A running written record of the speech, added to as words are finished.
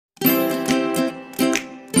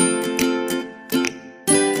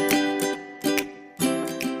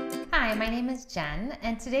Jen,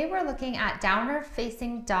 and today we're looking at downward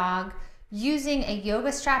facing dog using a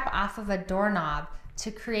yoga strap off of a doorknob to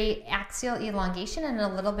create axial elongation and a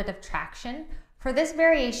little bit of traction. For this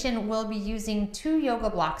variation, we'll be using 2 yoga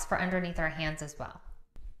blocks for underneath our hands as well.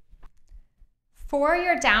 For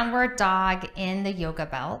your downward dog in the yoga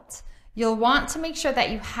belt, you'll want to make sure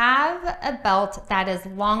that you have a belt that is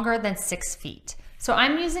longer than 6 feet. So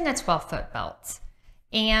I'm using a 12-foot belt.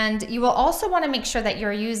 And you will also want to make sure that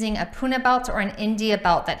you're using a Puna belt or an India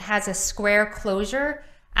belt that has a square closure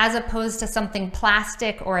as opposed to something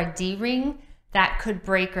plastic or a D-ring that could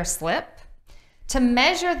break or slip. To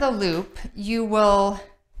measure the loop, you will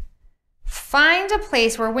find a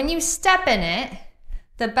place where when you step in it,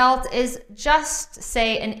 the belt is just,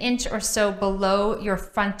 say, an inch or so below your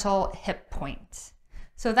frontal hip point.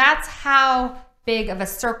 So that's how big of a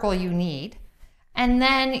circle you need. And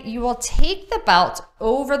then you will take the belt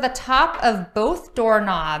over the top of both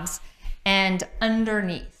doorknobs and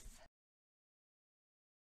underneath.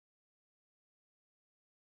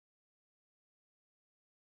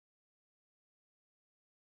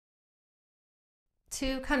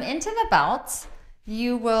 To come into the belt,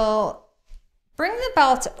 you will bring the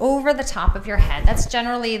belt over the top of your head. That's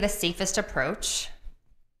generally the safest approach.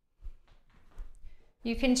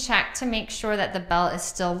 You can check to make sure that the belt is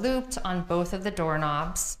still looped on both of the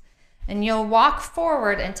doorknobs, and you'll walk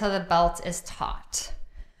forward until the belt is taut.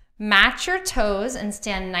 Match your toes and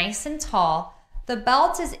stand nice and tall. The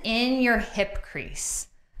belt is in your hip crease.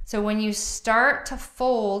 So when you start to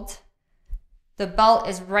fold, the belt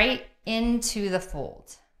is right into the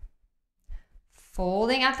fold.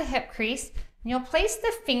 Folding at the hip crease, and you'll place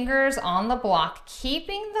the fingers on the block,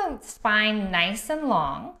 keeping the spine nice and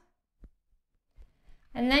long.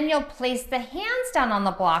 And then you'll place the hands down on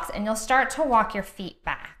the blocks and you'll start to walk your feet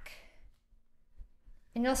back.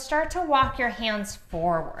 And you'll start to walk your hands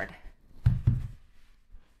forward.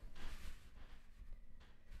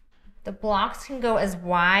 The blocks can go as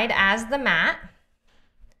wide as the mat.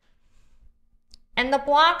 And the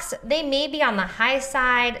blocks, they may be on the high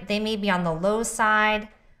side, they may be on the low side.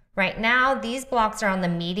 Right now, these blocks are on the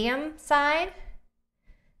medium side.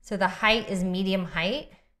 So the height is medium height.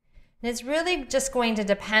 And it's really just going to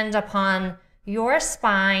depend upon your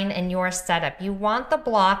spine and your setup. You want the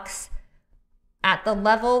blocks at the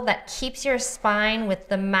level that keeps your spine with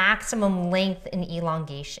the maximum length and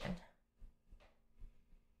elongation.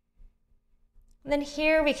 And then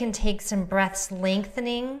here we can take some breaths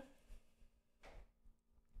lengthening.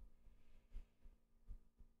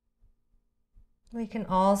 We can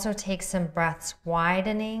also take some breaths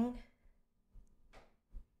widening.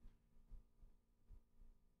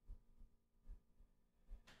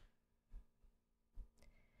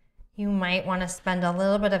 You might want to spend a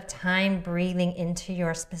little bit of time breathing into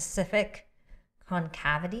your specific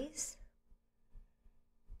concavities.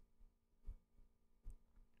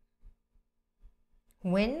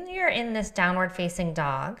 When you're in this downward facing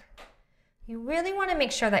dog, you really want to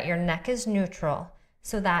make sure that your neck is neutral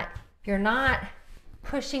so that you're not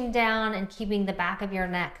pushing down and keeping the back of your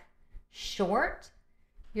neck short.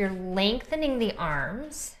 You're lengthening the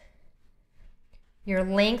arms. You're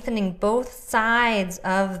lengthening both sides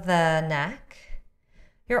of the neck.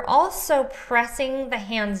 You're also pressing the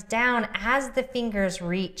hands down as the fingers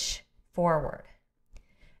reach forward.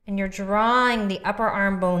 And you're drawing the upper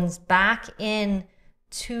arm bones back in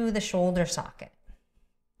to the shoulder socket.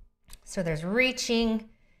 So there's reaching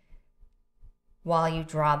while you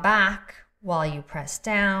draw back, while you press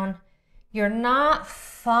down. You're not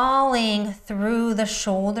falling through the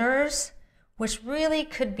shoulders, which really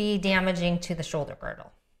could be damaging to the shoulder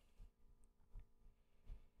girdle.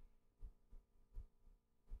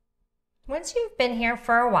 Once you've been here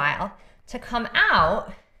for a while, to come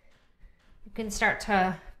out, you can start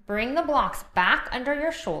to bring the blocks back under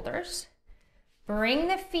your shoulders, bring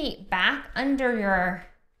the feet back under your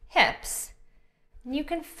hips, and you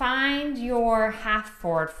can find your half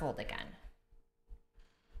forward fold again.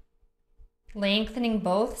 Lengthening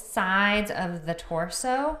both sides of the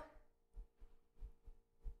torso.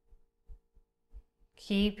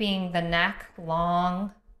 Keeping the neck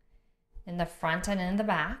long in the front and in the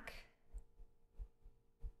back.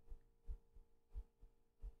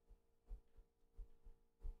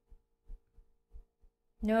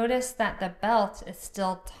 Notice that the belt is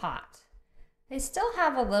still taut. I still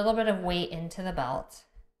have a little bit of weight into the belt.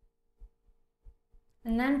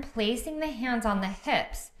 And then placing the hands on the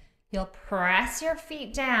hips, you'll press your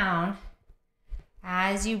feet down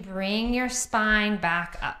as you bring your spine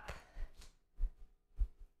back up.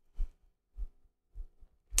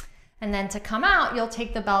 And then to come out, you'll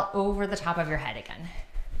take the belt over the top of your head again.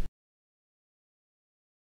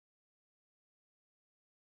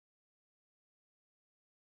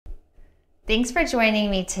 Thanks for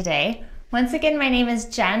joining me today. Once again, my name is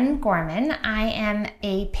Jen Gorman. I am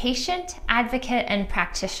a patient, advocate, and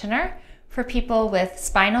practitioner for people with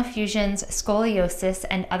spinal fusions, scoliosis,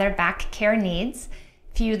 and other back care needs.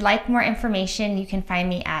 If you'd like more information, you can find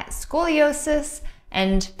me at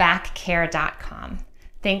scoliosisandbackcare.com.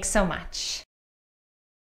 Thanks so much.